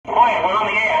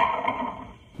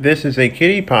This is a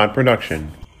Kitty Pod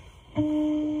production.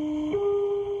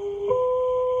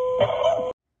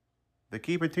 The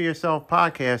Keep It To Yourself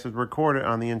podcast is recorded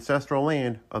on the ancestral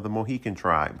land of the Mohican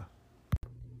tribe.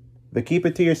 The Keep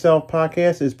It To Yourself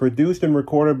podcast is produced and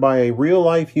recorded by a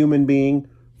real-life human being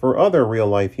for other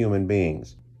real-life human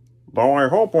beings. Though I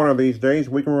hope one of these days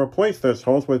we can replace this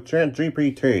host with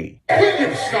ChatGPT.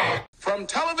 From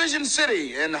Television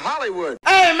City in Hollywood.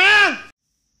 Hey, man!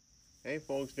 Hey,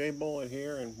 folks, Jay Bullitt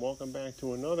here, and welcome back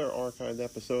to another archived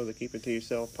episode of the Keep It To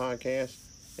Yourself podcast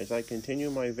as I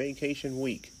continue my vacation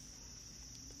week.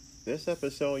 This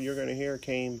episode you're going to hear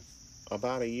came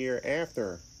about a year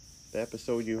after the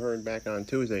episode you heard back on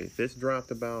Tuesday. This dropped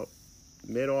about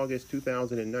mid-August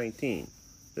 2019.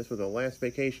 This was the last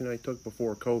vacation I took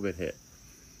before COVID hit.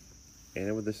 And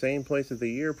it was the same place as the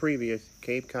year previous,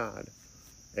 Cape Cod.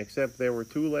 Except there were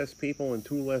 2 less people and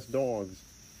 2 less dogs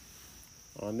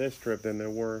on this trip than there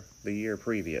were the year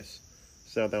previous.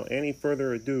 So without any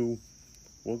further ado,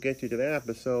 we'll get you to that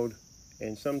episode,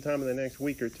 and sometime in the next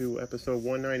week or two, episode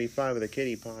 195 of the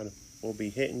Kitty Pod will be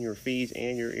hitting your feeds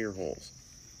and your ear holes.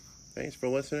 Thanks for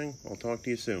listening. I'll talk to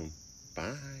you soon.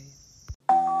 Bye.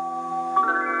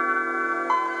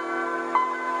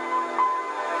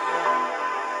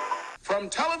 From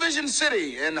Television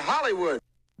City in Hollywood.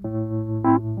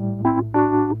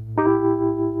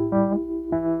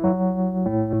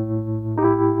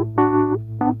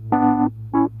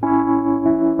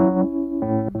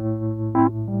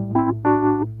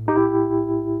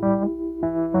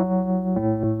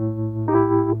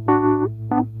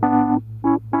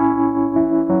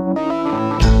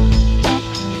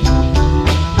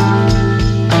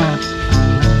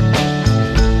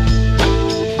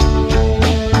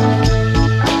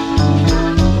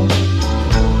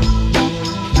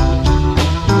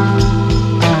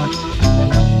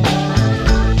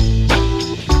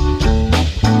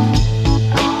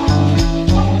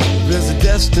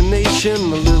 A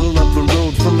little up the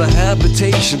road from the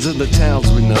habitations of the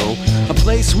towns we know. A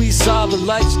place we saw the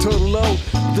lights turn low,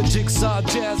 the jigsaw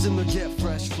jazz and the get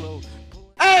fresh flow.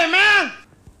 Hey, man!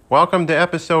 Welcome to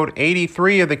episode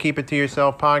 83 of the Keep It To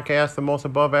Yourself podcast, the most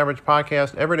above average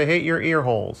podcast ever to hit your ear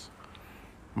holes.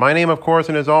 My name, of course,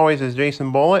 and as always, is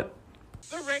Jason Bullitt.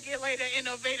 The regulator,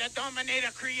 innovator, dominator,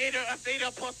 creator,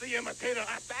 updater, pussy imitator,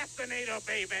 assassinator,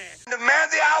 baby. The man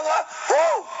of the hour,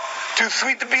 woo! Too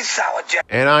sweet to be sour, Jack.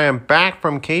 And I am back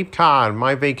from Cape Cod,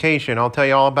 my vacation I'll tell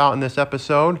you all about in this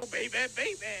episode. Oh, baby.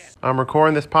 I'm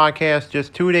recording this podcast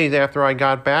just 2 days after I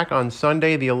got back on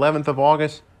Sunday, the 11th of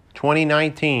August,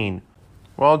 2019.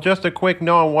 Well, just a quick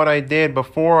note on what I did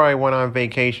before I went on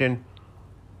vacation.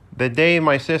 The day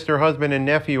my sister, husband, and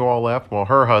nephew all left, well,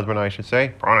 her husband, I should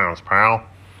say, pronouns, pal,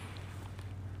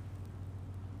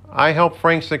 I helped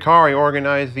Frank Sakari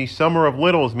organize the Summer of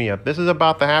Littles meetup. This is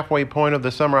about the halfway point of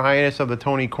the summer hiatus of the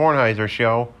Tony Kornheiser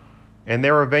show, and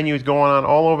there are venues going on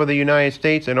all over the United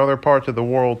States and other parts of the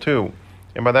world, too.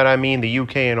 And by that I mean the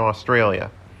UK and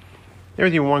Australia.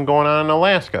 There's even one going on in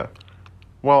Alaska.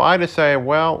 Well, I decided,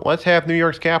 let's have New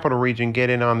York's capital region get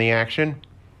in on the action.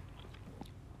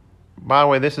 By the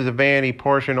way, this is a vanity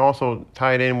portion also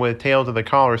tied in with Tales of the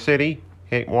Collar City.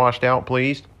 Hit washed out,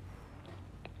 please.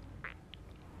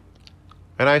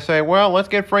 And I say, let's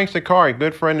get Frank Sakari,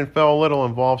 good friend and fellow Little,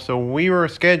 involved. So we were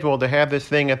scheduled to have this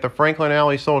thing at the Franklin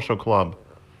Alley Social Club.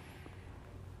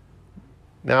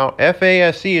 Now,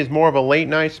 FASC is more of a late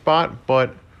night spot,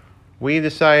 but we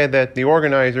decided that the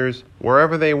organizers,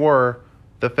 wherever they were,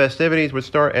 the festivities would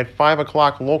start at 5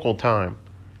 o'clock local time.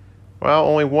 Well,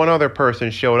 only one other person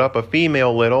showed up, a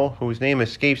female Little, whose name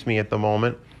escapes me at the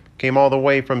moment, came all the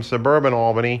way from suburban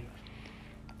Albany,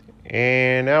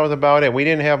 and that was about it. We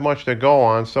didn't have much to go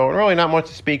on, so really not much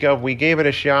to speak of. We gave it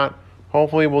a shot.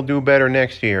 Hopefully we'll do better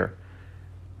next year.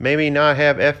 Maybe not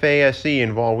have FASC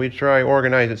involved. We try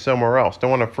organize it somewhere else. Don't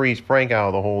want to freeze Frank out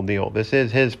of the whole deal. This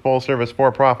is his full-service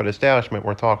for-profit establishment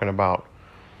we're talking about.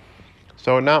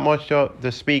 So not much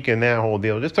to speak in that whole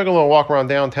deal. Just took a little walk around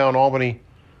downtown Albany.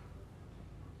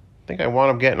 I think I wound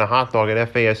up getting a hot dog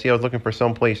at FASC. I was looking for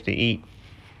some place to eat.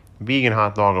 Vegan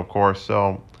hot dog, of course.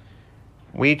 So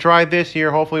we tried this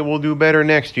year. Hopefully we'll do better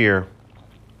next year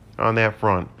on that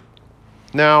front.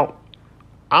 Now,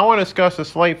 I want to discuss a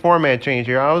slight format change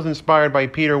here. I was inspired by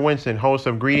Peter Winston, host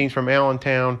of Greetings from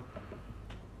Allentown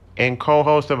and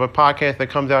co-host of a podcast that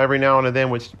comes out every now and then.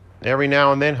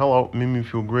 Hello, made me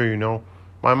feel great,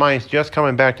 My mind's just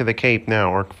coming back to the Cape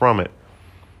now, or from it.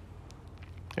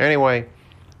 Anyway,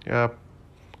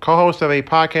 co-host of a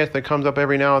podcast that comes up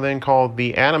every now and then called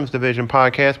the Adams Division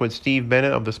Podcast with Steve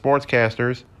Bennett of the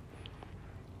Sportscasters.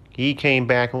 He came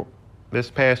back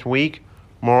this past week.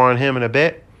 More on him in a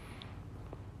bit.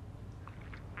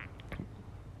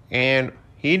 And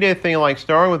he did things like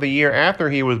starting with the year after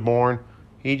he was born.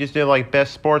 He just did like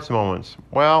best sports moments.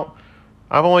 Well,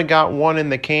 I've only got one in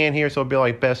the can here, so it'll be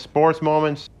like best sports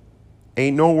moments, a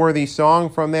noteworthy song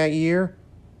from that year,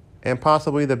 and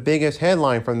possibly the biggest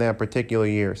headline from that particular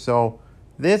year. So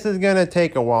this is going to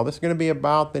take a while. This is going to be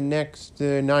about the next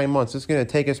 9 months. This is going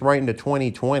to take us right into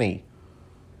 2020.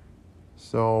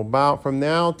 So about from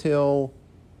now till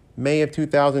May of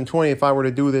 2020 if I were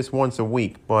to do this once a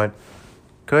week. But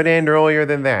could end earlier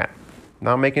than that.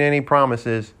 Not making any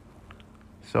promises.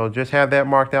 So just have that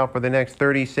marked out for the next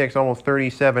 36, almost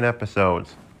 37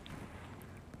 episodes.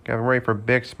 Getting ready for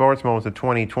big sports moments of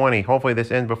 2020. Hopefully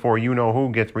this ends before you know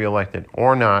who gets reelected.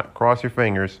 Or not. Cross your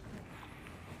fingers.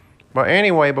 But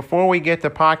anyway, before we get to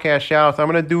podcast shoutouts,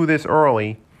 I'm going to do this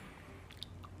early.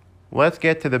 Let's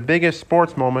get to the biggest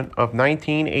sports moment of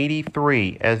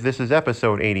 1983, as this is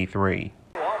episode 83.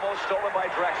 Almost stolen by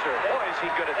Drexler. Boy, is he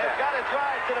good at that. They've got to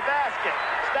drive to the basket.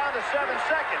 It's down to 7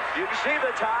 seconds. You can see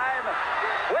the time.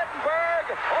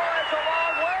 Wittenberg. Oh, it's a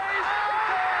long ways.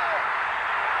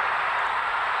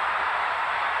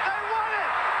 They won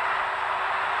it.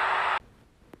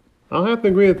 I'll have to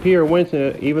agree with Peter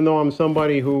Winston, even though I'm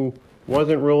somebody who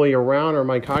wasn't really around or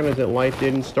my cognizant life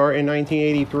didn't start in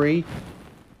 1983.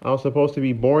 I was supposed to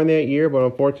be born that year, but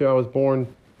unfortunately I was born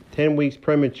 10 weeks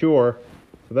premature.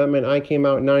 So that meant I came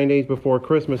out 9 days before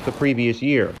Christmas the previous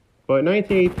year. But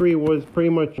 1983 was pretty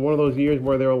much one of those years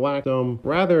where there lacked some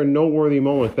rather noteworthy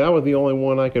moments. That was the only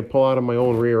one I could pull out of my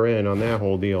own rear end on that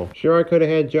whole deal. Sure, I could have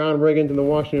had John Riggins and the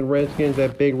Washington Redskins,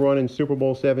 that big run in Super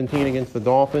Bowl 17 against the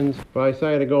Dolphins, but I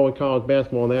decided to go with college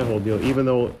basketball on that whole deal, even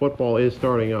though football is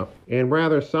starting up. And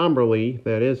rather somberly,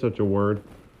 that is such a word,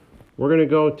 we're going to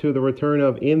go to the return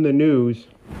of In the News.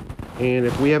 And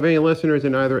if we have any listeners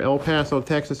in either El Paso,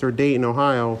 Texas, or Dayton,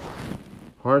 Ohio,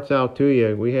 hearts out to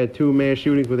you. We had 2 mass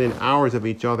shootings within hours of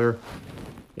each other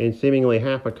and seemingly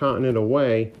half a continent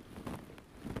away.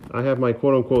 I have my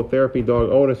quote-unquote therapy dog,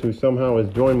 Otis, who somehow has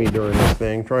joined me during this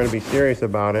thing, trying to be serious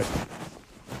about it.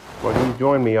 But he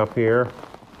joined me up here.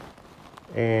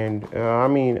 And,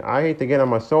 I hate to get on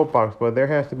my soapbox, but there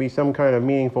has to be some kind of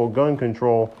meaningful gun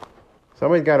control.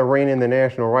 Somebody's got to rein in the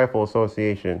National Rifle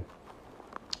Association.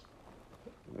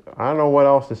 I don't know what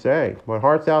else to say. But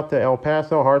hearts out to El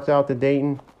Paso, hearts out to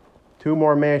Dayton. 2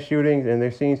 more mass shootings, and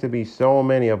there seems to be so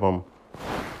many of them.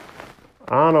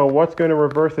 I don't know what's going to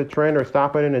reverse the trend or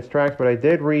stop it in its tracks, but I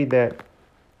did read that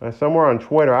somewhere on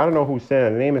Twitter, I don't know who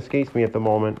said it, the name escapes me at the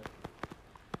moment,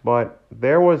 but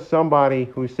there was somebody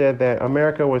who said that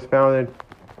America was founded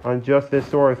on just this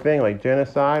sort of thing, like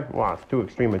genocide. Wow, it's too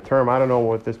extreme a term. I don't know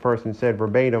what this person said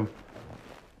verbatim,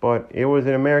 but it was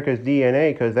in America's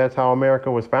DNA because that's how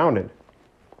America was founded.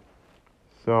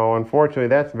 So unfortunately,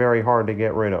 that's very hard to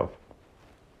get rid of.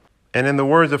 And in the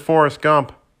words of Forrest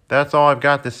Gump, that's all I've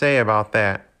got to say about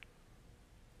that.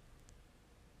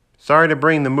 Sorry to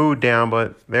bring the mood down,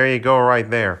 but there you go right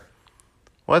there.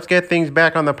 Let's get things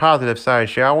back on the positive side,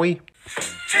 shall we?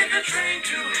 Take a train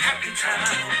to Happy Town.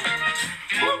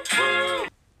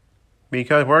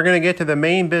 Because we're going to get to the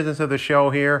main business of the show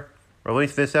here, or at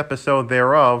least this episode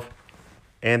thereof,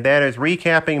 and that is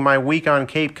recapping my week on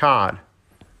Cape Cod.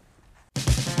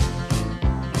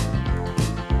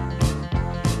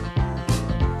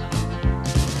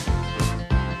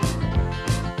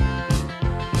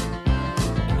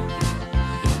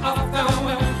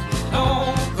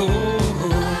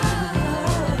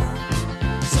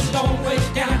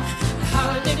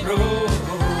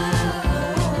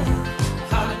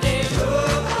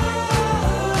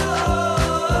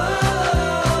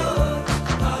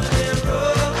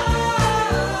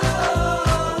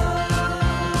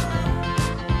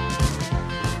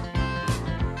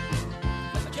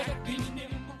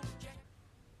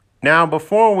 Now,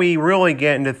 before we really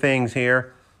get into things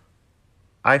here,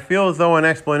 I feel as though an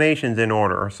explanation's in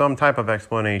order, or some type of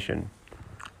explanation.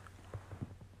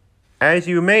 As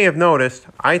you may have noticed,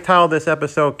 I titled this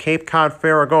episode Cape Cod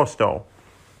Ferragosto.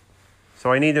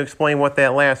 So I need to explain what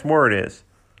that last word is.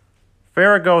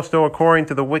 Ferragosto, according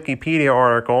to the Wikipedia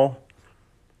article,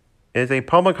 is a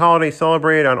public holiday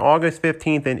celebrated on August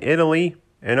 15th in Italy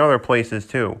and other places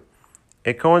too.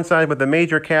 It coincides with the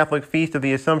major Catholic feast of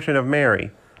the Assumption of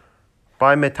Mary.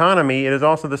 By metonymy, it is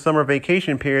also the summer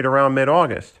vacation period around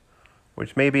mid-August,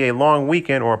 which may be a long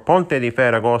weekend or Ponte di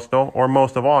Ferragosto or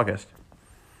most of August.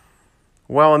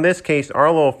 Well, in this case, our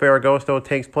little Ferragosto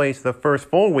takes place the first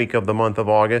full week of the month of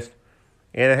August,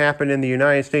 and it happened in the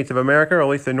United States of America, or at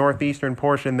least the northeastern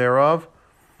portion thereof,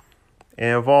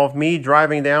 and involved me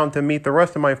driving down to meet the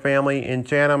rest of my family in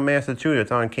Chatham,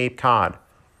 Massachusetts on Cape Cod.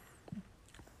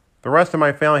 The rest of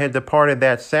my family had departed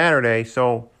that Saturday,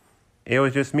 so it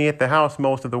was just me at the house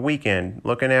most of the weekend,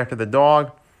 looking after the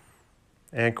dog.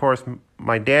 And of course,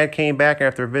 my dad came back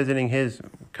after visiting his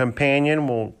companion,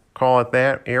 we'll call it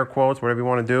that, air quotes, whatever you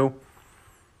want to do.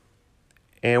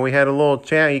 And we had a little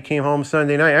chat. He came home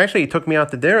Sunday night. Actually, he took me out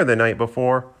to dinner the night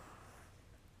before.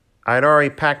 I'd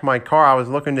already packed my car. I was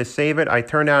looking to save it. I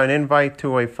turned out an invite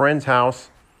to a friend's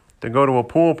house to go to a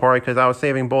pool party because I was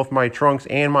saving both my trunks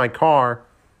and my car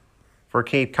for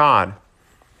Cape Cod.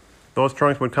 Those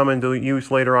trunks would come into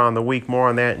use later on in the week. More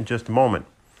on that in just a moment.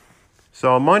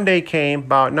 So Monday came,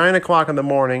 about 9 o'clock in the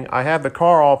morning. I had the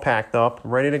car all packed up,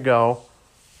 ready to go.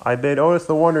 I bid Otis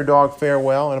the Wonder Dog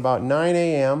farewell, and about 9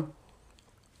 a.m.,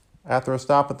 after a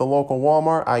stop at the local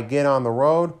Walmart, I get on the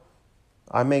road.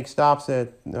 I make stops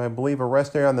at, I believe, a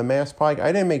rest area on the Mass Pike.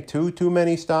 I didn't make too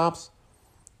many stops.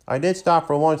 I did stop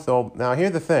for lunch, though. Now,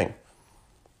 here's the thing.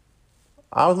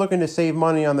 I was looking to save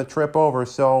money on the trip over,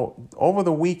 so over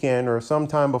the weekend or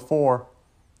sometime before,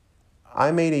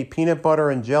 I made a peanut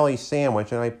butter and jelly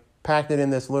sandwich, and I packed it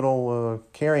in this little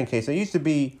carrying case. It used to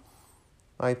be,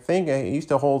 I think, it used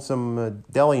to hold some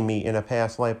deli meat in a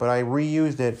past life, but I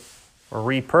reused it, or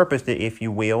repurposed it, if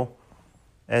you will,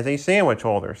 as a sandwich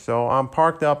holder. So I'm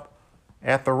parked up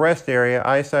at the rest area.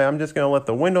 I say I'm just going to let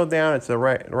the window down. It's a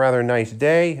rather nice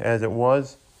day, as it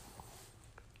was.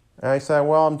 And I said,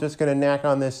 well, I'm just going to knack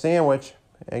on this sandwich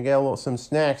and get some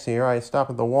snacks here. I stopped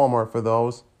at the Walmart for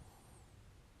those.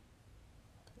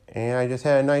 And I just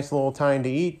had a nice little time to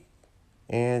eat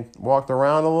and walked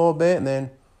around a little bit. And then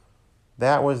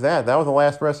that was that. That was the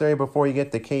last rest area before you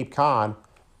get to Cape Cod.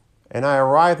 And I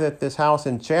arrived at this house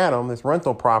in Chatham, this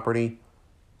rental property,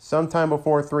 sometime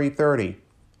before 3:30.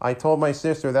 I told my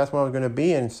sister that's where I was going to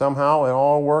be, and somehow it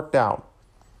all worked out.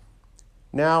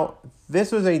 Now,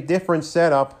 this was a different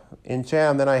setup in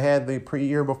Chatham than I had the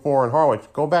year before in Harwich.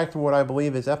 Go back to what I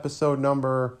believe is episode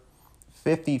number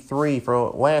 53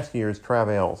 for last year's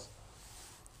Travails.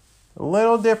 A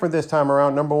little different this time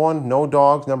around. Number one, no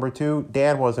dogs. Number two,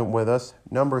 Dad wasn't with us.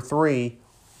 Number three,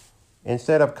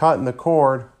 instead of cutting the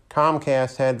cord,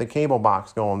 Comcast had the cable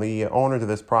box going. The owners of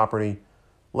this property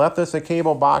left us a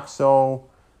cable box, so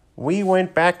we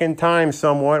went back in time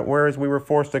somewhat, whereas we were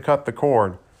forced to cut the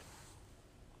cord.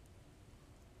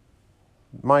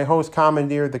 My host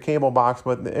commandeered the cable box,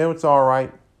 but it was all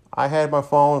right. I had my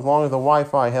phone. As long as the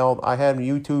Wi-Fi held, I had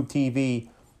YouTube TV,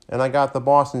 and I got the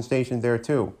Boston station there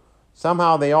too.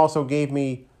 Somehow they also gave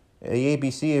me the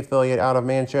ABC affiliate out of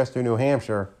Manchester, New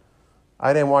Hampshire.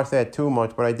 I didn't watch that too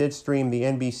much, but I did stream the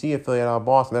NBC affiliate out of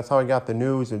Boston. That's how I got the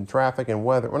news and traffic and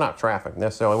weather. Well, not traffic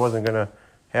necessarily. It wasn't going to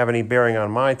have any bearing on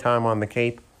my time on the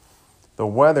Cape. The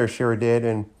weather sure did,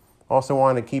 and also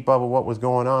wanted to keep up with what was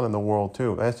going on in the world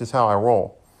too. That's just how I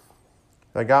roll.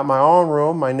 I got my own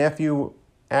room. My nephew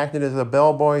acted as a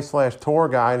bellboy / tour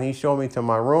guide, and he showed me to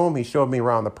my room. He showed me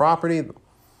around the property.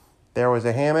 There was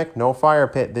a hammock, no fire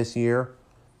pit this year.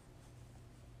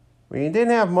 We didn't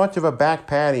have much of a back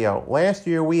patio. Last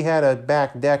year we had a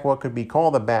back deck, what could be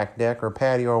called a back deck or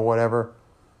patio or whatever.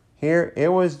 Here it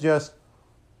was just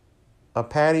a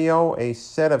patio, a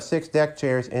set of 6 deck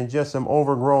chairs, and just some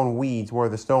overgrown weeds where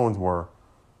the stones were.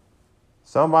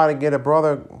 Somebody get a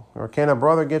brother, or can a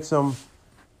brother get some...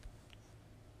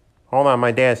 Hold on,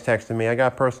 my dad's texting me. I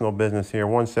got personal business here.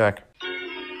 One sec.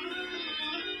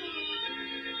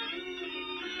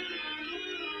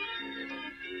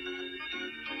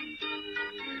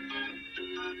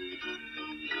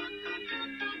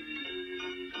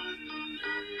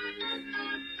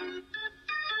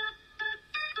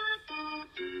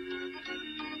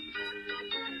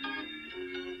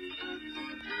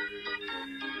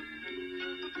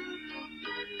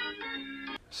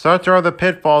 Such are the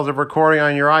pitfalls of recording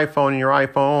on your iPhone and your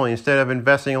iPhone only instead of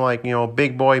investing like,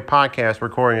 big boy podcast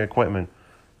recording equipment.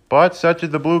 But such is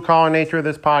the blue-collar nature of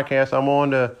this podcast, I'm willing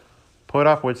to put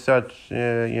up with such,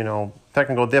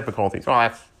 technical difficulties. Well,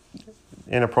 that's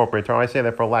inappropriate term. I say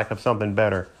that for lack of something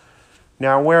better.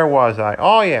 Now, where was I?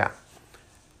 Oh, yeah.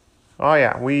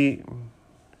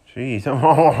 Jeez, I'm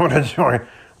all over the joint.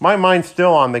 My mind's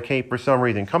still on the Cape for some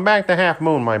reason. Come back to Half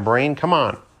Moon, my brain. Come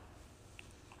on.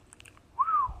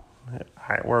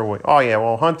 All right, where are we? Oh, yeah,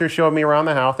 well, Hunter showed me around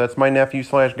the house. That's my nephew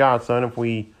 / godson, if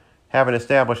we haven't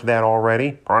established that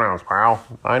already. Pronouns, pal.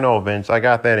 I know, Vince. I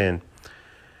got that in.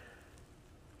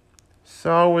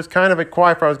 So it was kind of a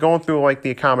quiet. I was going through,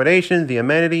 the accommodations, the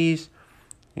amenities.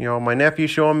 My nephew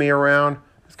showing me around.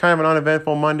 It's kind of an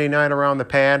uneventful Monday night around the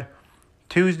pad.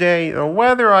 Tuesday, the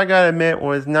weather, I got to admit,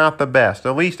 was not the best.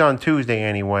 At least on Tuesday,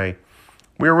 anyway.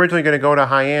 We were originally going to go to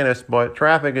Hyannis, but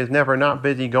traffic is never not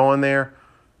busy going there.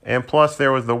 And plus,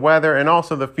 there was the weather and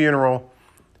also the funeral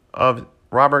of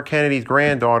Robert Kennedy's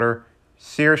granddaughter,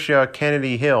 Saoirse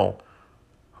Kennedy Hill,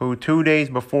 who 2 days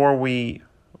before we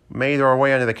made our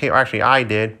way onto the Cape, actually I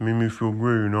did, made me feel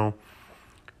great, you know.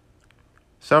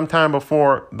 Sometime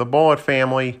before the Bullitt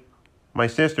family, my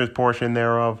sister's portion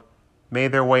thereof,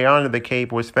 made their way onto the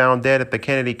Cape, was found dead at the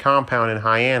Kennedy compound in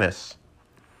Hyannis.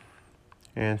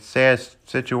 And sad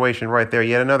situation right there.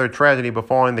 Yet another tragedy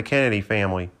befalling the Kennedy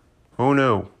family. Who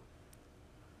knew?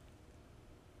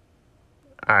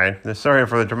 Alright, sorry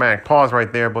for the dramatic pause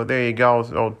right there, but there you go.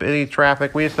 So busy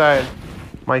traffic.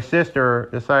 My sister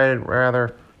decided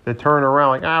rather to turn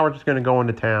around, like, we're just going to go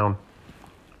into town.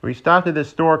 We stopped at this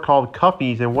store called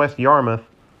Cuffy's in West Yarmouth,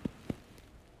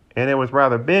 and it was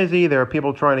rather busy. There were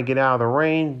people trying to get out of the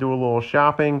rain, do a little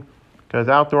shopping, because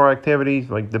outdoor activities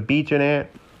like the beach and that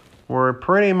were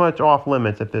pretty much off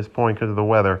limits at this point because of the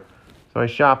weather. So I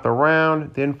shopped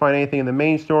around, didn't find anything in the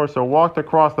main store, so walked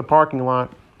across the parking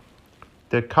lot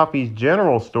to Cuffy's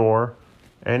General Store,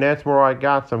 and that's where I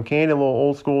got some candy, a little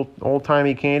old school,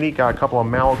 old-timey candy. Got a couple of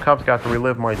Mallow cups, got to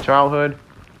relive my childhood.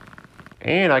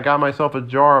 And I got myself a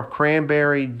jar of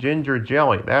cranberry ginger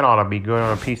jelly. That ought to be good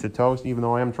on a piece of toast, even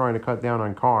though I am trying to cut down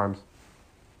on carbs.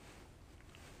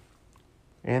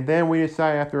 And then we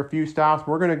decided after a few stops,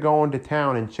 we're going to go into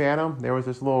town in Chatham. There was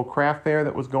this little craft fair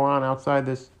that was going on outside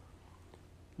this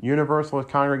Universalist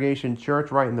Congregation Church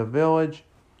right in the village.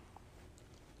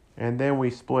 And then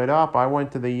we split up. I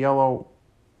went to the Yellow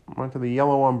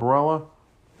Umbrella.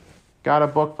 Got a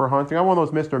book for hunting. I got one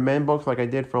of those Mr. Men books like I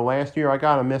did for last year. I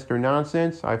got a Mr.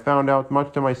 Nonsense. I found out,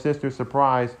 much to my sister's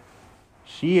surprise,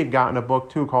 she had gotten a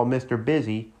book too called Mr.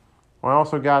 Busy. I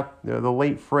also got the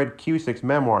late Fred Cusick's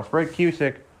memoirs. Fred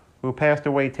Cusick, who passed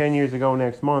away 10 years ago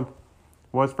next month,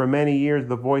 was for many years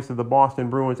the voice of the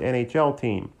Boston Bruins NHL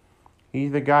team.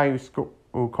 He's the guy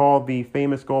who called the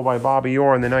famous goal by Bobby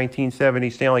Orr in the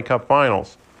 1970 Stanley Cup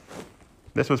Finals.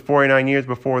 This was 49 years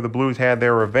before the Blues had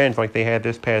their revenge like they had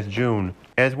this past June.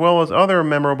 As well as other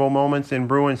memorable moments in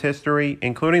Bruins history,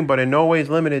 including but in no ways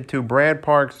limited to Brad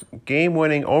Park's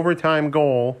game-winning overtime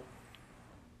goal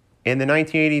in the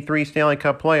 1983 Stanley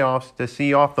Cup playoffs to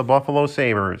see off the Buffalo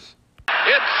Sabres.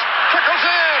 It trickles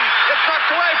in. It's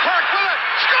knocked away. Park with it.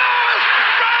 Scores!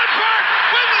 Brad Park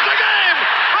wins the game.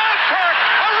 Brad Park,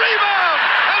 a rebound,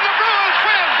 and the Bruins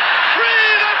win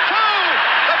 3-2.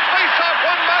 The faceoff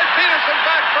won by Peterson,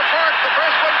 back for Park. The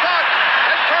first one blocked,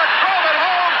 and Park drove it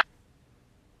home.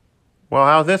 Well,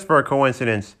 how's this for a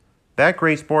coincidence? That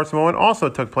great sports moment also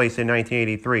took place in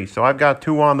 1983, so I've got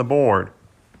two on the board.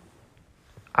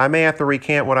 I may have to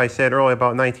recant what I said earlier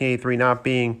about 1983 not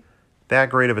being that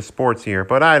great of a sports year,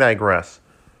 but I digress.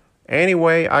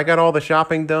 Anyway, I got all the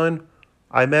shopping done.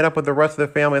 I met up with the rest of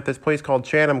the family at this place called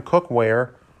Chatham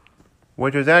Cookware,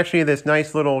 which was actually this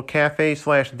nice little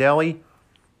cafe/deli.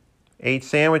 Ate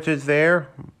sandwiches there.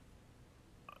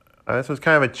 This was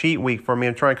kind of a cheat week for me.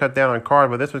 I'm trying to cut down on carbs,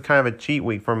 but this was kind of a cheat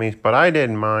week for me, but I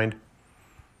didn't mind.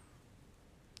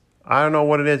 I don't know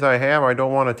what it is I have. I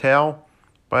don't want to tell.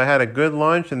 But I had a good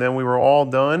lunch, and then we were all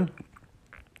done.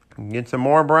 Did some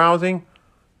more browsing.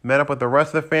 Met up with the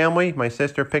rest of the family. My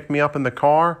sister picked me up in the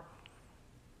car.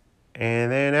 And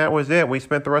then that was it. We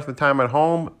spent the rest of the time at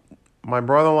home. My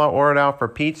brother-in-law ordered out for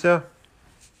pizza.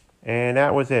 And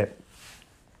that was it.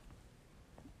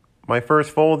 My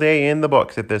first full day in the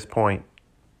books at this point.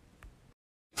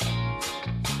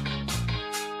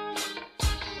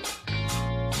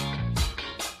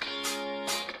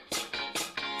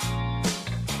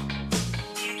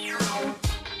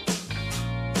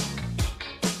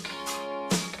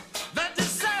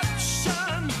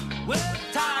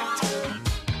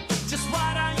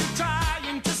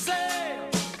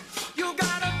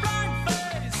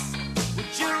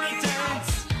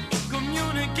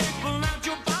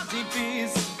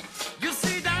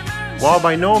 While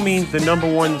by no means the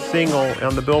 #1 single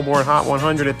on the Billboard Hot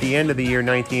 100 at the end of the year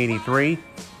 1983,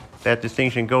 that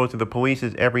distinction goes to The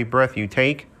Police's Every Breath You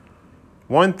Take,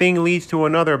 One Thing Leads to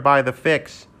Another by The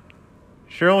Fix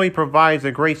surely provides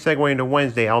a great segue into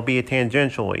Wednesday, albeit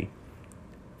tangentially.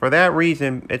 For that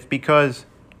reason, it's because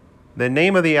the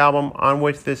name of the album on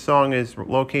which this song is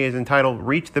located is entitled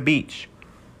Reach the Beach.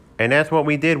 And that's what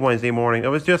we did Wednesday morning. It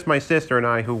was just my sister and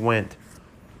I who went.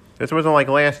 This wasn't like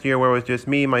last year where it was just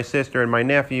me, my sister, and my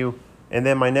nephew, and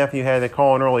then my nephew had to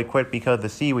call an early quit because the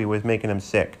seaweed was making him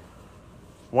sick.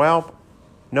 Well,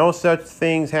 no such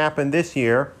things happened this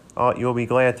year, you'll be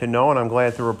glad to know, and I'm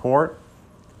glad to report.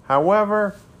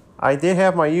 However, I did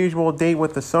have my usual date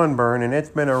with the sunburn, and it's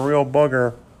been a real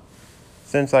bugger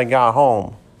since I got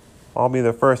home. I'll be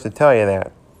the first to tell you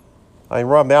that. I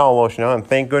rubbed aloe lotion on, and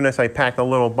thank goodness I packed a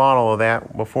little bottle of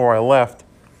that before I left.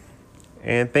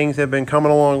 And things have been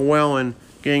coming along well, and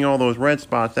getting all those red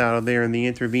spots out of there in the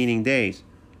intervening days.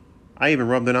 I even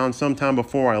rubbed it on sometime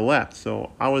before I left,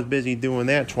 so I was busy doing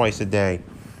that twice a day.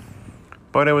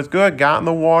 But it was good. Got in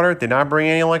the water. Did not bring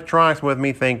any electronics with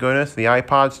me, thank goodness. The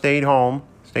iPod stayed home.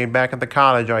 Stayed back at the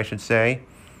cottage, I should say.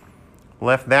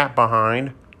 Left that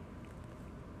behind.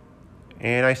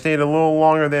 And I stayed a little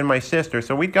longer than my sister.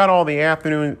 So we got all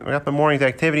the morning's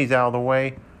activities out of the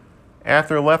way.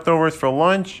 After leftovers for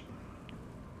lunch,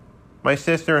 my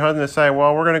sister and husband decided,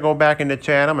 well, we're going to go back into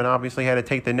Chatham, and obviously had to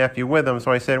take the nephew with them.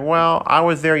 So I said, well, I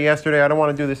was there yesterday. I don't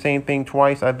want to do the same thing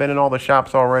twice. I've been in all the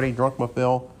shops already, drunk my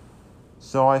fill.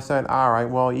 So I said, all right,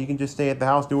 well, you can just stay at the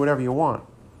house, do whatever you want.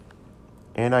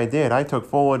 And I did. I took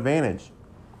full advantage.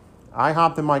 I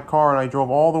hopped in my car and I drove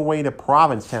all the way to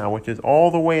Provincetown, which is all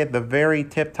the way at the very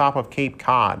tip top of Cape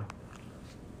Cod.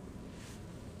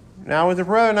 Now, it was a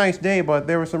rather nice day, but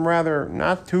there was some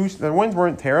the winds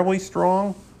weren't terribly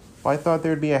strong. But I thought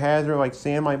there'd be a hazard, like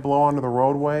sand might blow onto the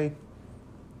roadway.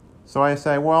 So I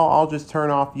said, well, I'll just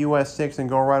turn off US 6 and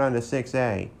go right onto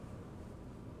 6A.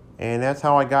 And that's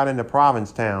how I got into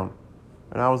Provincetown.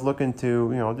 And I was looking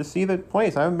to, just see the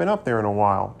place. I haven't been up there in a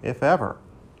while, if ever.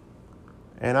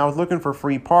 And I was looking for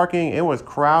free parking. It was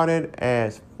crowded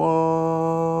as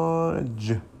fudge.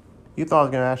 You thought I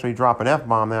was going to actually drop an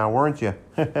F-bomb now, weren't you?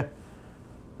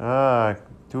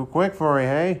 Too quick for you,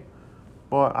 hey?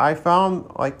 But I found,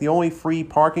 the only free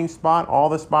parking spot. All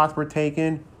the spots were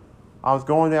taken. I was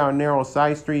going down a narrow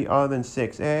side street other than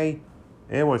 6A.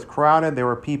 It was crowded. There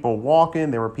were people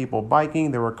walking. There were people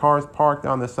biking. There were cars parked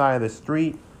on the side of the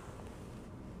street.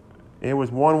 It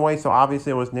was one way, so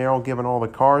obviously it was narrow given all the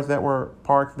cars that were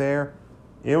parked there.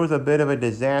 It was a bit of a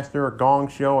disaster, a gong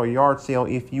show, a yard sale,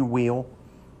 if you will.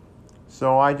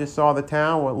 So I just saw the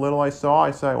town. What little I saw,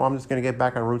 I said, well, I'm just going to get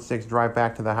back on Route 6, drive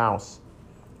back to the house.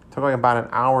 It took about an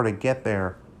hour to get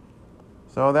there.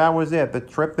 So that was it, the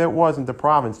trip that was into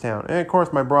Provincetown. And of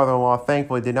course, my brother-in-law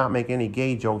thankfully did not make any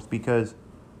gay jokes because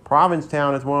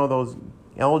Provincetown is one of those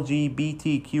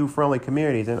LGBTQ-friendly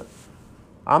communities. And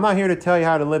I'm not here to tell you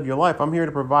how to live your life. I'm here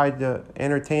to provide the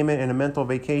entertainment and a mental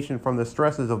vacation from the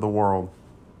stresses of the world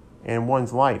and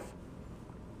one's life.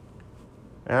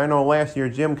 And I know last year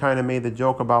Jim kind of made the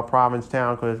joke about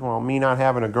Provincetown because, me not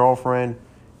having a girlfriend.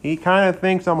 He kind of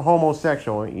thinks I'm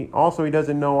homosexual. He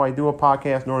doesn't know I do a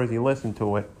podcast, nor does he listen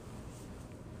to it.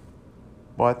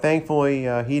 But thankfully,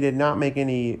 he did not make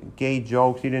any gay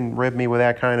jokes. He didn't rib me with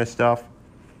that kind of stuff.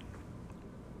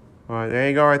 But there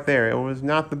you go right there. It was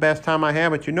not the best time I had,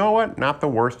 but you know what? Not the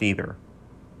worst either.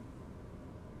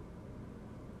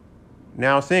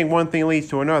 Now, saying one thing leads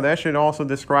to another, that should also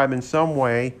describe in some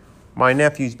way my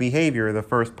nephew's behavior the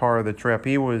first part of the trip.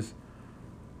 He was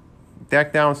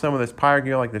decked out in some of this pirate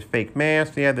gear, like this fake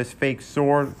mask. He had this fake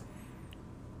sword,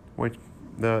 which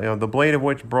the blade of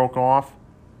which broke off.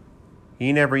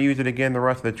 He never used it again the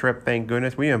rest of the trip, thank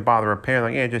goodness. We didn't bother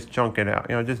repairing. Just junk it out.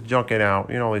 Just junk it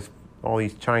out. All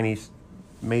these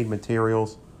Chinese-made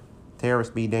materials.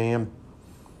 Terrorists be damned.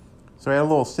 So I had a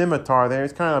little scimitar there.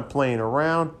 He's kind of playing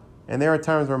around. And there are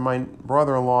times where my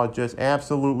brother-in-law just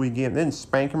absolutely didn't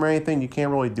spank him or anything. You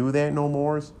can't really do that no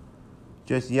more.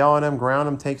 Just yell at him, ground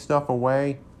him, take stuff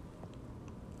away.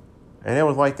 And it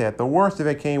was like that. The worst of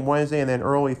it came Wednesday and then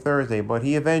early Thursday. But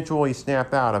he eventually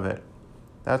snapped out of it.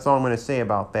 That's all I'm going to say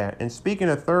about that. And speaking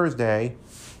of Thursday,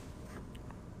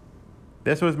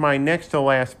 this was my next to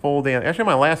last full day. Actually,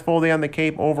 my last full day on the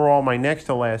Cape. Overall, my next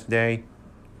to last day.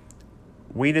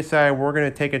 We decided we're going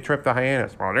to take a trip to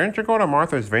Hyannis. Well, didn't you go to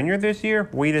Martha's Vineyard this year?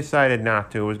 We decided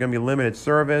not to. It was going to be limited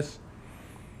service.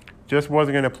 Just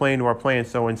wasn't going to play into our plans.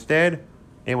 So instead,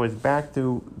 it was back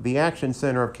to the action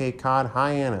center of Cape Cod,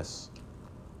 Hyannis.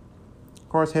 Of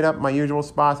course, hit up my usual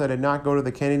spots. I did not go to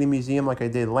the Kennedy Museum like I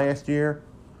did last year.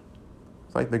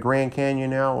 It's like the Grand Canyon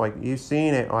now. Like, you've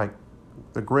seen it, like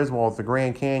the Griswolds, the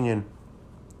Grand Canyon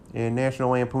in National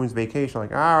Lampoon's Vacation.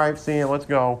 Like, all right, seen it, let's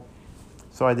go.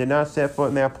 So I did not set foot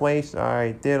in that place.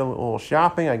 I did a little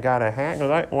shopping. I got a hat.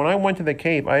 When I went to the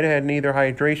Cape, I had neither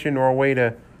hydration nor a way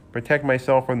to protect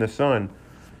myself from the sun.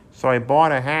 So I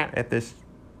bought a hat at this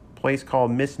place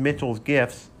called Miss Mitchell's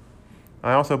Gifts.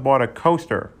 I also bought a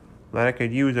coaster that I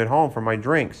could use at home for my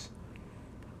drinks.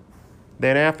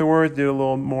 Then afterwards, did a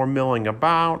little more milling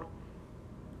about.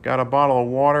 Got a bottle of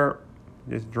water,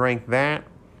 just drank that.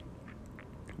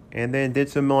 And then did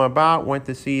some milling about, went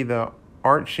to see the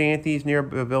art shanties near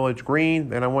the Village Green.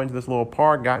 Then I went to this little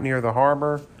park, got near the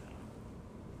harbor.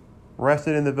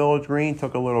 Rested in the Village Green,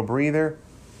 took a little breather.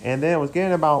 And then it was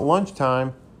getting about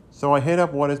lunchtime, so I hit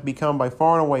up what has become by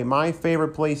far and away my favorite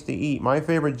place to eat, my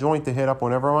favorite joint to hit up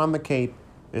whenever I'm on the Cape,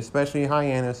 especially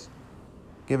Hyannis.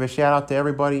 Give a shout out to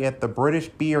everybody at the British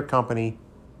Beer Company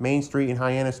Main Street in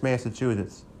Hyannis,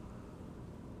 Massachusetts.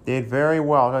 Did very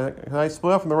well. I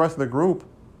split up from the rest of the group.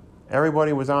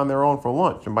 Everybody was on their own for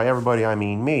lunch, and by everybody I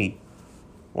mean me.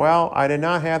 Well, I did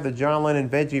not have the John Lennon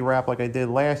veggie wrap like I did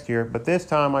last year, but this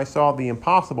time I saw the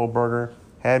Impossible Burger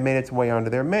had made its way onto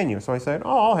their menu. So I said,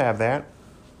 oh, I'll have that.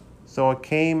 So it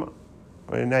came,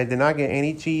 and I did not get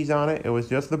any cheese on it. It was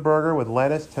just the burger with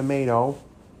lettuce, tomato,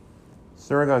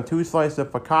 served on 2 slices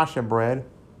of focaccia bread,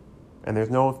 and there's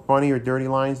no funny or dirty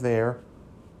lines there.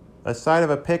 A side of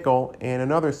a pickle, and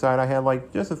another side I had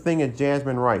like just a thing of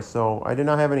jasmine rice. So I did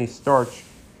not have any starch.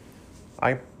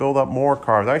 I build up more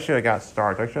carbs. I should have got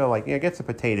starch. I should have get some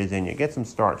potatoes in you. Get some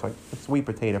starch, like sweet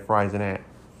potato fries and that.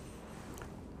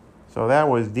 So that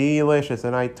was delicious.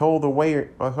 And I told the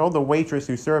waitress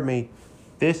who served me,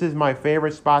 this is my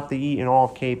favorite spot to eat in all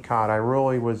of Cape Cod. I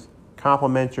really was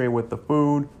complimentary with the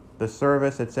food, the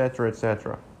service, etc.,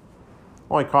 etc.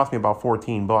 Only cost me about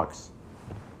 14 bucks.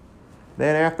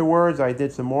 Then afterwards, I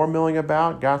did some more milling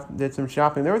about, did some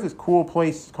shopping. There was this cool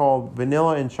place called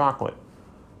Vanilla and Chocolate.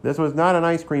 This was not an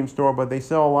ice cream store, but they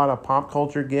sell a lot of pop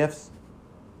culture gifts.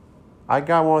 I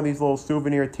got one of these little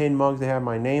souvenir tin mugs that have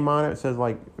my name on it. It says,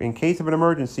 like, in case of an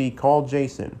emergency, call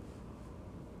Jason.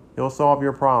 He'll solve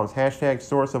your problems. Hashtag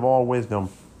source of all wisdom.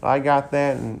 I got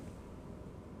that, and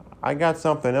I got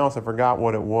something else. I forgot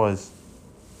what it was.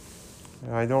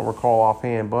 I don't recall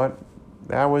offhand, but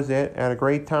that was it. Had a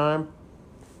great time.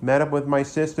 Met up with my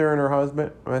sister and her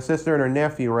husband. My sister and her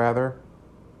nephew, rather.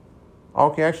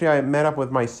 Okay, actually, I met up with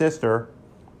my sister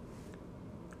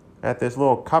at this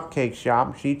little cupcake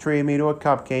shop. She treated me to a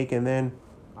cupcake, and then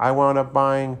I wound up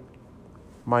buying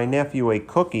my nephew a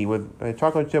cookie, with a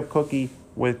chocolate chip cookie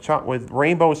with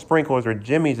rainbow sprinklers, or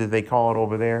jimmies as they call it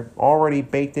over there, already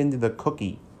baked into the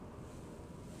cookie.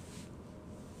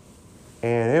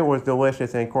 And it was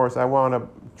delicious. And of course, I wound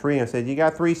up treating him. I said, you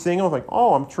got 3 singles? Like,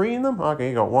 oh, I'm treating them? Okay,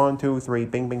 you go 1, 2, 3,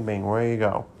 bing, bing, bing. Where you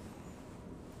go?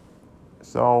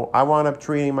 So I wound up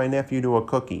treating my nephew to a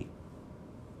cookie.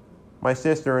 My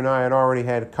sister and I had already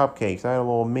had cupcakes. I had a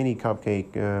little mini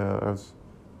cupcake. I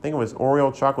think it was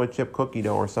Oreo chocolate chip cookie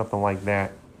dough or something like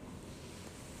that.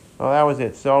 So that was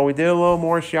it. So we did a little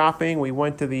more shopping. We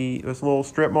went to this little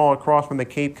strip mall across from the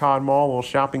Cape Cod Mall, a little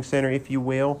shopping center, if you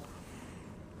will.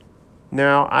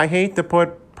 Now, I hate to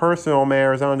put personal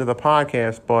matters onto the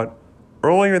podcast, but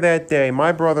earlier that day,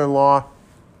 my brother-in-law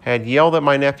had yelled at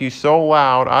my nephew so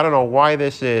loud. I don't know why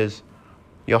this is.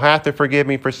 You'll have to forgive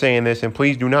me for saying this, and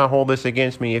please do not hold this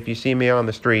against me if you see me on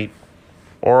the street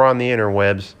or on the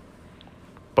interwebs.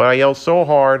 But I yelled so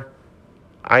hard,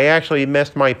 I actually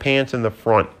messed my pants in the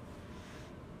front.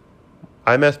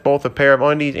 I messed both a pair of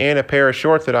undies and a pair of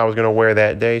shorts that I was going to wear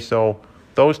that day, so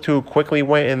those two quickly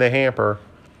went in the hamper,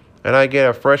 and I get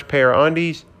a fresh pair of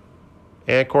undies,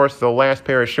 and of course the last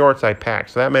pair of shorts I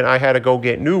packed. So that meant I had to go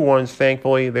get new ones.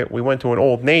 Thankfully, that we went to an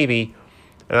Old Navy,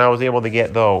 and I was able to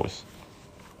get those.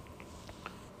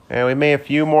 And we made a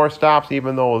few more stops,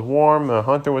 even though it was warm.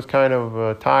 Hunter was kind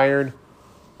of tired.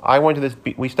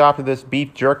 We stopped at this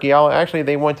beef jerky outlet. Actually,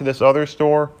 they went to this other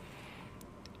store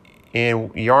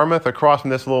in Yarmouth, across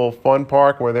from this little fun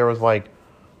park where there was like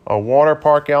a water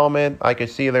park element. I could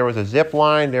see there was a zip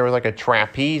line. There was like a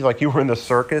trapeze, like you were in the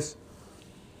circus.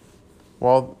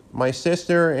 Well, my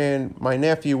sister and my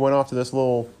nephew went off to this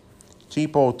little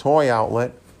cheapo toy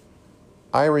outlet.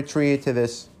 I retreated to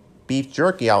this beef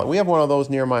jerky outlet. We have one of those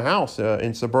near my house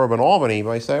in suburban Albany.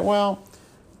 But I say, well,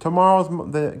 tomorrow's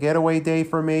the getaway day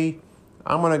for me.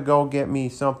 I'm going to go get me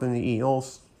something to eat. A little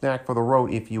snack for the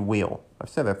road, if you will. I've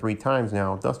said that 3 times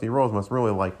now. Dusty Rose must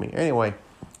really like me. Anyway,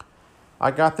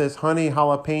 I got this honey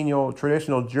jalapeno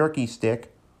traditional jerky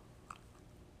stick.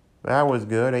 That was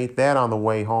good. Ate that on the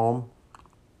way home.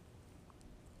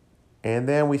 And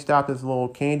then we stopped at this little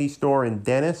candy store in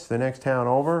Dennis, the next town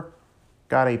over.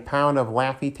 Got a pound of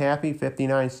Laffy Taffy,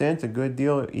 59 cents. A good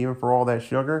deal, even for all that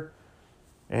sugar.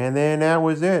 And then that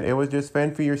was it. It was just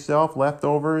fend for yourself,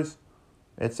 leftovers,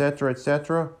 etc.,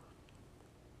 etc.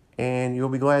 And you'll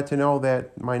be glad to know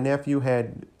that my nephew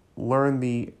had learned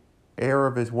the error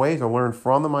of his ways, or learned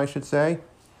from them, I should say.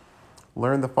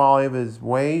 Learned the folly of his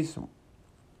ways.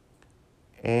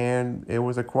 And it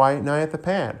was a quiet night at the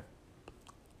pad.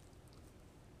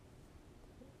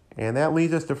 And that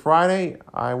leads us to Friday.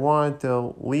 I wanted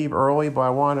to leave early, but I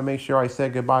wanted to make sure I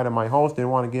said goodbye to my host.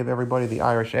 Didn't want to give everybody the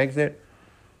Irish exit.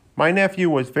 My nephew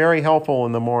was very helpful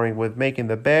in the morning with making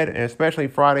the bed, and especially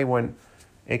Friday when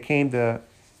it came to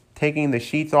taking the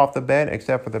sheets off the bed,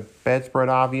 except for the bedspread,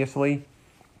 obviously.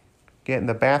 Getting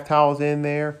the bath towels in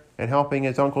there, and helping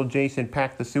his Uncle Jason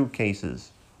pack the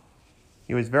suitcases.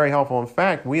 He was very helpful. In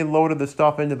fact, we had loaded the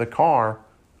stuff into the car,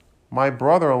 my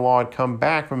brother-in-law had come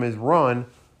back from his run,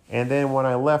 and then when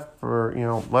I left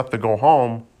to go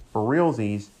home for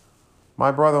realsies, my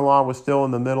brother-in-law was still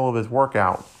in the middle of his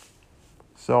workout.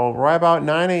 So right about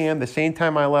 9 a.m., the same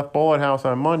time I left Bullet House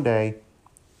on Monday,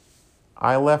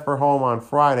 I left for home on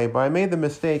Friday, but I made the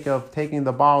mistake of taking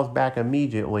the bottles back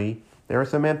immediately. There were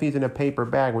some empties in a paper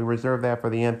bag. We reserved that for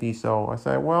the empties, so I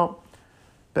said, well,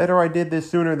 better I did this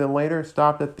sooner than later.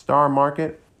 Stopped at the Star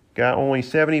Market. Got only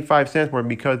 75 cents worth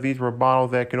because these were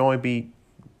bottles that could only be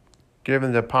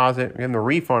given the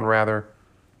refund rather,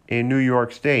 in New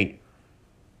York State.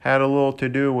 Had a little to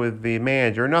do with the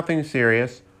manager, nothing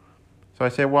serious. So I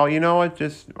said, well, you know what,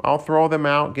 I'll throw them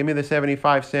out, give me the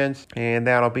 75 cents, and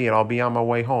that'll be it. I'll be on my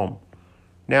way home.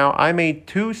 Now, I made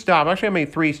 2 stops. Actually, I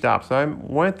made 3 stops. So I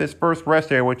went this first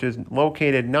rest area, which is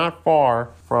located not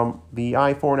far from the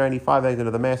I-495 exit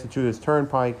of the Massachusetts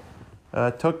Turnpike.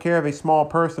 Took care of a small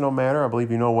personal matter. I believe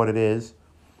you know what it is.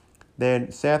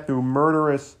 Then sat through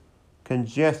murderous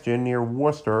congestion near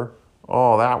Worcester.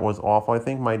 Oh, that was awful. I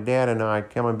think my dad and I,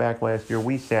 coming back last year,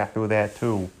 we sat through that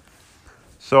too.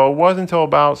 So it wasn't until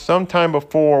about sometime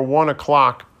before 1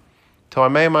 o'clock till I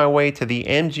made my way to the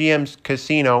MGM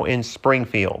Casino in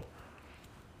Springfield.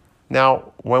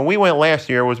 Now, when we went last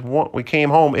year, we came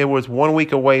home, it was 1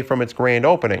 week away from its grand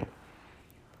opening.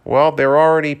 Well, there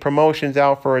are already promotions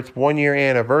out for its 1-year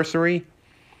anniversary.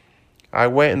 I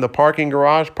went in the parking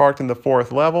garage, parked in the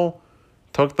 4th level,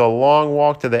 took the long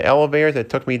walk to the elevators that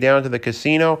took me down to the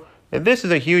casino. And this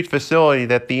is a huge facility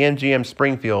that the MGM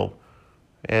Springfield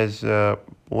has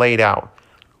laid out.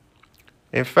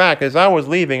 In fact, as I was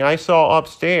leaving, I saw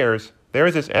upstairs, there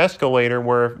was this escalator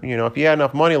where, if you had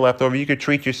enough money left over, you could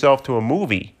treat yourself to a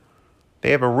movie.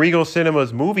 They have a Regal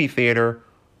Cinemas movie theater.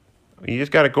 You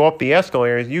just got to go up the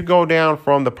escalators. You go down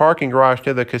from the parking garage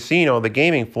to the casino, the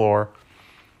gaming floor,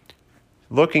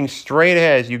 looking straight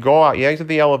ahead. You go out, you exit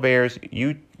the elevators,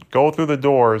 you go through the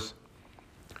doors.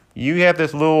 You have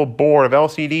this little board of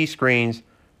LCD screens,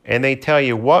 and they tell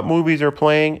you what movies are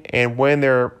playing and when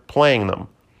they're playing them.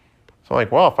 So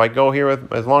like, well, if I go here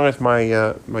as long as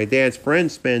my dad's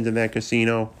friend spends in that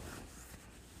casino,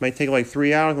 it might take like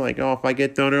 3 hours. I'm like, oh, if I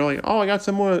get done early, I got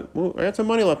some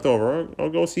money left over. I'll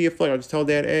go see a flick. I'll just tell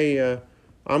Dad, hey,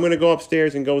 I'm gonna go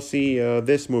upstairs and go see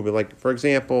this movie. Like, for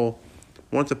example,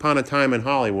 Once Upon a Time in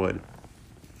Hollywood.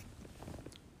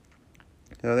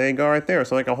 Now there you go right there.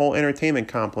 So like a whole entertainment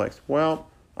complex. Well,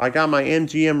 I got my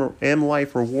MGM M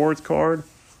Life Rewards card.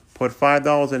 Put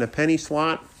 $5 in a penny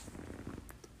slot.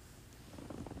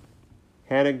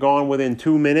 Had it gone within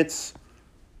 2 minutes.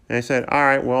 And I said, all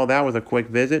right, well, that was a quick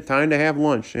visit. Time to have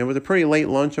lunch. It was a pretty late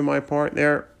lunch on my part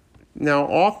there. Now,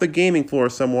 off the gaming floor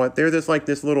somewhat, there's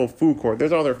this little food court.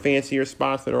 There's other fancier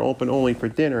spots that are open only for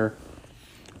dinner.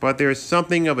 But there's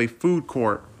something of a food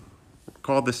court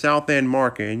called the South End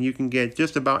Market, and you can get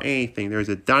just about anything. There's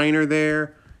a diner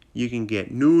there. You can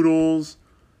get noodles.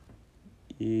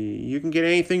 You can get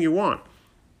anything you want.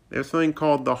 There's something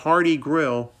called the Hardy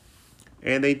Grill,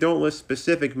 and they don't list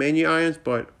specific menu items,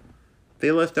 but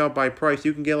they list out by price.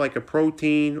 You can get like a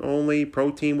protein only,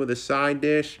 protein with a side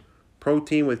dish,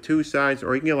 protein with 2 sides,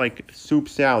 or you can get like soup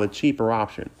salad, cheaper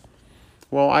option.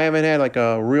 Well, I haven't had like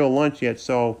a real lunch yet,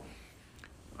 so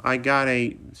I got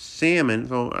a salmon.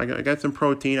 So I got some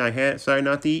protein. I decided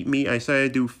not to eat meat. I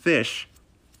decided to do fish.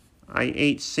 I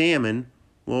ate salmon,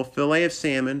 a little fillet of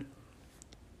salmon,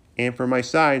 and for my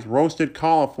sides, roasted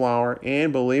cauliflower,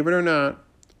 and believe it or not,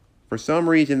 for some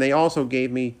reason, they also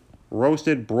gave me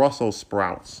roasted Brussels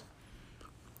sprouts.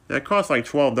 That cost like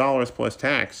 $12 plus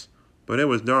tax, but it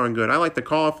was darn good. I like the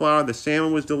cauliflower. The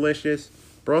salmon was delicious.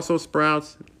 Brussels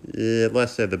sprouts,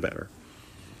 less said the better.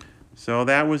 So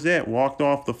that was it. Walked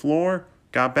off the floor,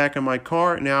 got back in my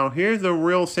car. Now, here's the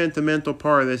real sentimental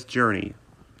part of this journey.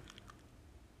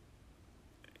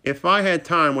 If I had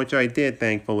time, which I did,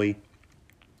 thankfully,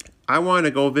 I wanted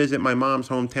to go visit my mom's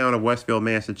hometown of Westfield,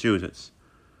 Massachusetts.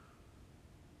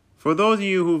 For those of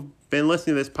you who've been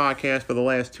listening to this podcast for the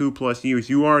last 2+ years,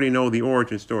 you already know the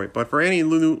origin story. But for any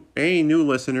new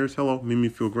listeners, hello, made me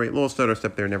feel great. Little stutter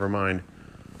step there, never mind.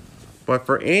 But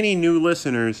for any new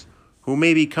listeners who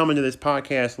may be coming to this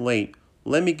podcast late,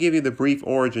 let me give you the brief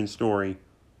origin story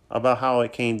about how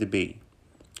it came to be.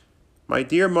 My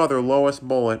dear mother, Lois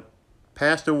Bullitt,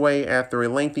 passed away after a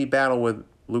lengthy battle with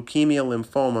leukemia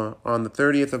lymphoma on the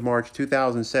 30th of March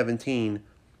 2017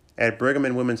 at Brigham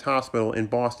and Women's Hospital in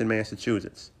Boston,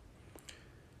 Massachusetts.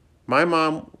 My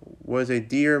mom was a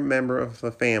dear member of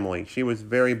the family. She was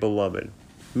very beloved,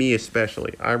 me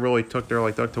especially. I really took her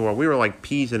like duck to water. We were like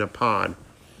peas in a pod.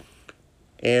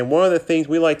 And one of the things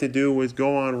we like to do was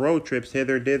go on road trips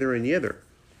hither, dither, and yither.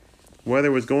 whether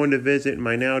it was going to visit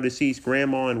my now deceased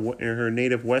grandma in her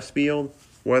native Westfield,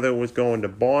 whether it was going to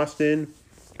Boston,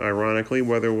 ironically,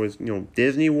 whether it was,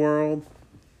 Disney World,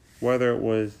 whether it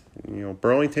was,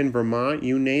 Burlington, Vermont,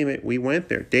 you name it, we went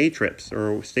there. Day trips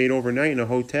or stayed overnight in a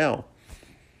hotel.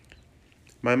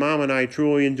 My mom and I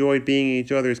truly enjoyed being in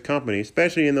each other's company,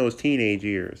 especially in those teenage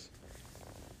years.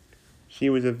 She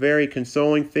was a very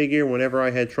consoling figure whenever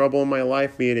I had trouble in my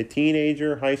life, be it a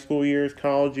teenager, high school years,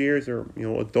 college years, or,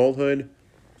 adulthood.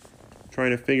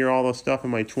 Trying to figure all the stuff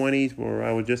in my 20s where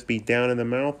I would just be down in the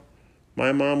mouth.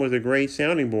 My mom was a great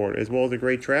sounding board as well as a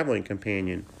great traveling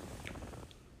companion.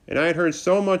 And I had heard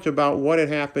so much about what had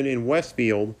happened in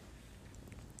Westfield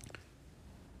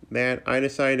that I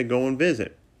decided to go and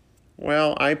visit.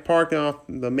 Well, I parked off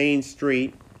the main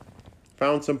street,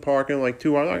 found some parking, like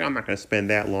 2 hours. I'm not going to spend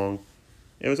that long.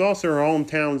 It was also her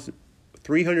hometown's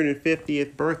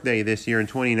 350th birthday this year in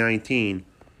 2019.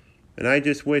 And I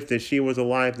just wish that she was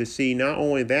alive to see not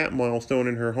only that milestone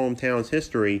in her hometown's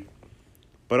history,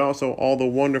 but also all the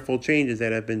wonderful changes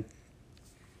that have been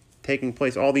taking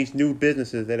place, all these new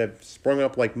businesses that have sprung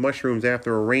up like mushrooms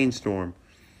after a rainstorm.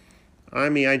 I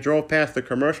mean, I drove past the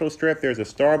commercial strip. There's a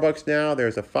Starbucks now.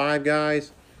 There's a Five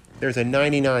Guys. There's a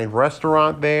 99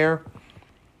 restaurant there.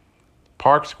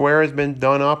 Park Square has been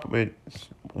done up. It's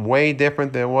way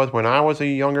different than it was when I was a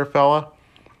younger fella.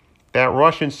 That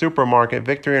Russian supermarket,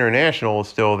 Victory International, is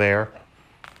still there.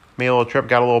 Made a little trip,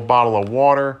 got a little bottle of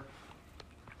water.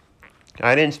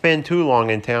 I didn't spend too long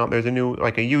in town. There's a new,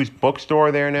 a used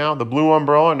bookstore there now. The Blue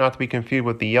Umbrella, not to be confused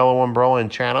with the Yellow Umbrella in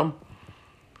Chatham.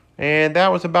 And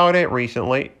that was about it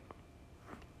recently.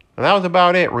 And that was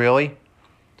about it, really.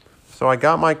 So I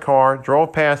got my car,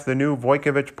 drove past the new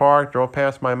Vojkovic Park, drove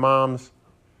past my mom's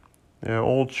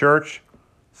old church,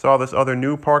 saw this other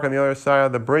new park on the other side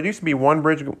of the bridge. Used to be one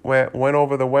bridge went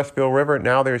over the Westfield River.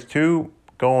 Now there's two,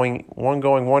 one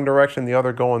going one direction, the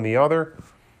other going the other.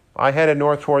 I headed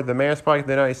north toward the Mass Pike.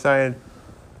 Then I decided,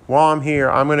 while I'm here,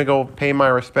 I'm going to go pay my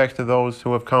respects to those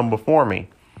who have come before me.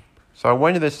 So I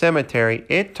went to the cemetery.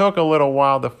 It took a little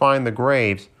while to find the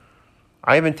graves.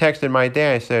 I even texted my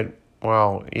dad. I said,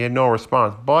 well, he had no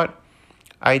response. But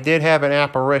I did have an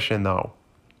apparition, though.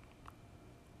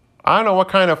 I don't know what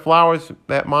kind of flowers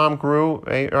that mom grew,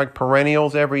 like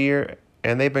perennials every year,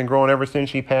 and they've been growing ever since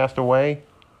she passed away.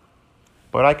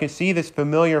 But I could see this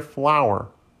familiar flower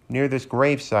near this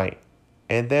gravesite.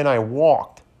 And then I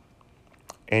walked.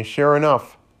 And sure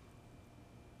enough,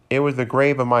 it was the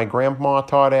grave of my grandma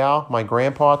Todd Al, my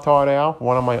grandpa Todd Al,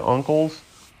 one of my uncles,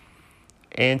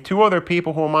 and two other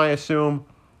people whom I assume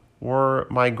were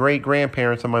my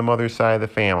great-grandparents on my mother's side of the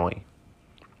family.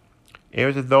 It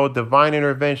was as though divine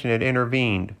intervention had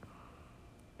intervened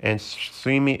and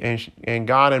and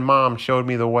God and Mom showed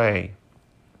me the way.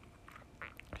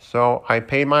 So I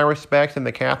paid my respects in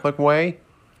the Catholic way,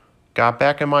 got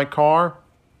back in my car,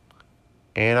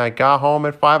 and I got home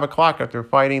at 5 o'clock after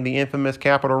fighting the infamous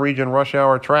Capital Region rush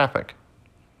hour traffic.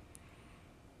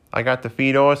 I got to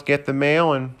feed Otis, get the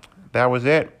mail, and that was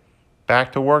it.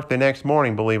 Back to work the next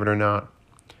morning, believe it or not.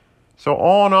 So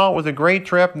all in all, it was a great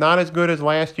trip. Not as good as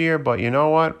last year, but you know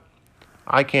what?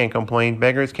 I can't complain.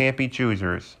 Beggars can't be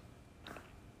choosers.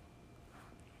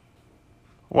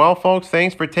 Well, folks,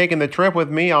 thanks for taking the trip with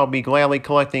me. I'll be gladly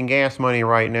collecting gas money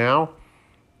right now.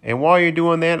 And while you're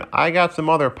doing that, I got some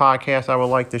other podcasts I would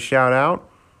like to shout out.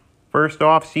 First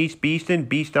off, Cease Beastin',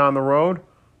 Beast on the Road.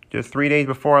 Just 3 days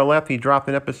before I left, he dropped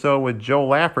an episode with Joe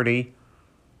Lafferty,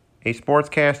 a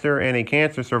sportscaster and a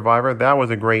cancer survivor. That was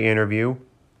a great interview.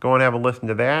 Go and have a listen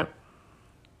to that.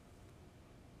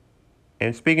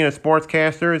 And speaking of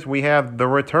sportscasters, we have the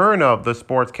return of the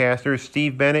sportscaster.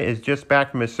 Steve Bennett is just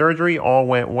back from his surgery. All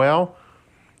went well.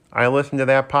 I listened to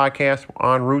that podcast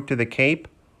en route to the Cape.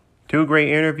 Two great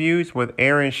interviews with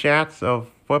Aaron Schatz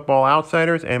of Football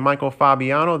Outsiders and Michael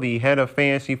Fabiano, the head of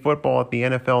fantasy football at the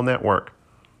NFL Network.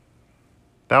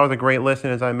 That was a great listen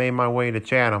as I made my way to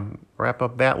Chatham. Wrap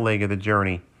up that leg of the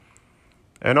journey.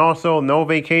 And also, no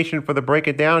vacation for the Break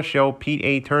It Down show, Pete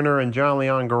A. Turner and John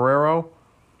Leon Guerrero.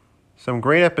 Some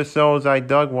great episodes I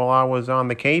dug while I was on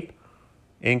the Cape,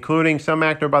 including some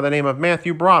actor by the name of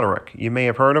Matthew Broderick. You may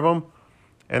have heard of him.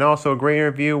 And also a great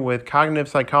interview with cognitive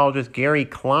psychologist Gary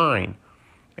Klein.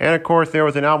 And of course, there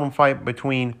was an album fight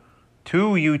between two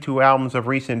U2 albums of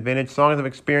recent vintage, Songs of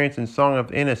Experience and Song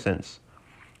of Innocence.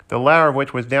 The latter of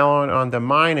which was downloaded onto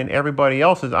mine and everybody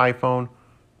else's iPhone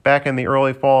back in the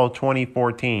early fall of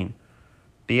 2014.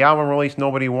 The album release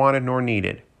nobody wanted nor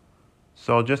needed.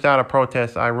 So just out of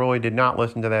protest, I really did not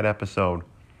listen to that episode.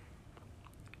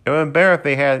 It would have been better if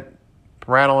they had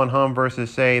Rattle and Hum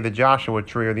versus, say, the Joshua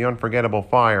Tree or the Unforgettable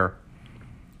Fire.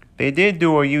 They did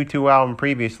do a U2 album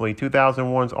previously,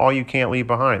 2001's All You Can't Leave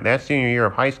Behind. That's senior year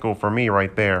of high school for me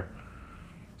right there.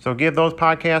 So give those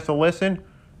podcasts a listen.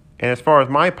 And as far as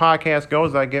my podcast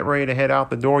goes, I get ready to head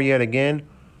out the door yet again.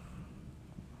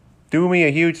 Do me a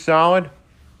huge solid.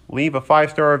 Leave a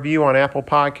 5-star review on Apple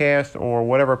Podcasts or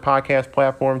whatever podcast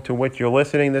platform to which you're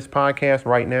listening to this podcast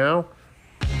right now.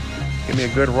 Give me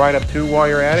a good write-up too while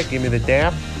you're at it. Give me the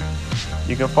dap.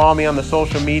 You can follow me on the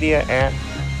social media at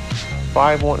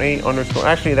 518_.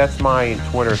 Actually, that's my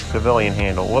Twitter civilian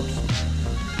handle. Whoops.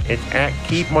 It's at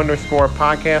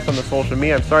keep_podcast on the social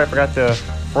media. I'm sorry I forgot to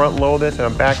front load this and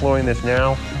I'm back loading this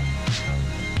now.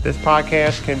 This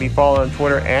podcast can be followed on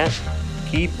Twitter at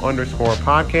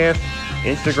keep_podcast.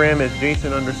 Instagram is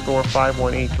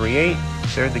Jason_51838.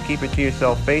 There's the Keep It To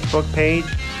Yourself Facebook page.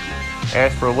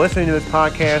 As for listening to this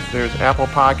podcast, there's Apple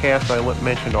Podcasts I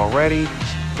mentioned already.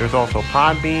 There's also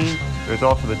Podbean. There's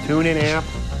also the TuneIn app,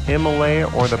 Himalaya,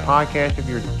 or the podcast if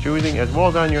you're choosing, as well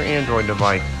as on your Android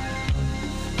device.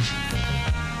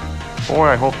 Or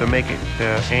I hope to make it to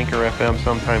Anchor FM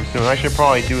sometime soon. I should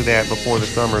probably do that before the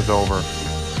summer's over.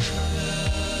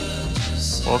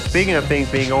 Well, speaking of things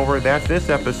being over, that's this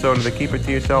episode of the Keep It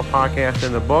To Yourself podcast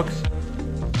in the books.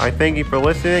 I thank you for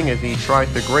listening as he tries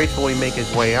to gracefully make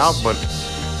his way out, but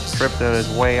trips on his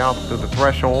way out through the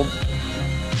threshold.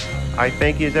 I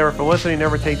thank you as ever for listening.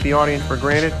 Never take the audience for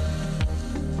granted.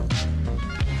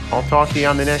 I'll talk to you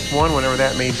on the next one, whenever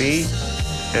that may be.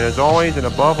 And as always, and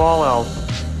above all else,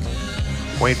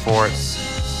 wait for it.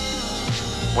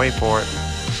 Wait for it.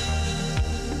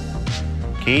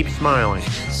 Keep smiling.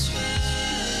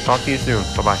 Talk to you soon.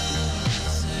 Bye-bye.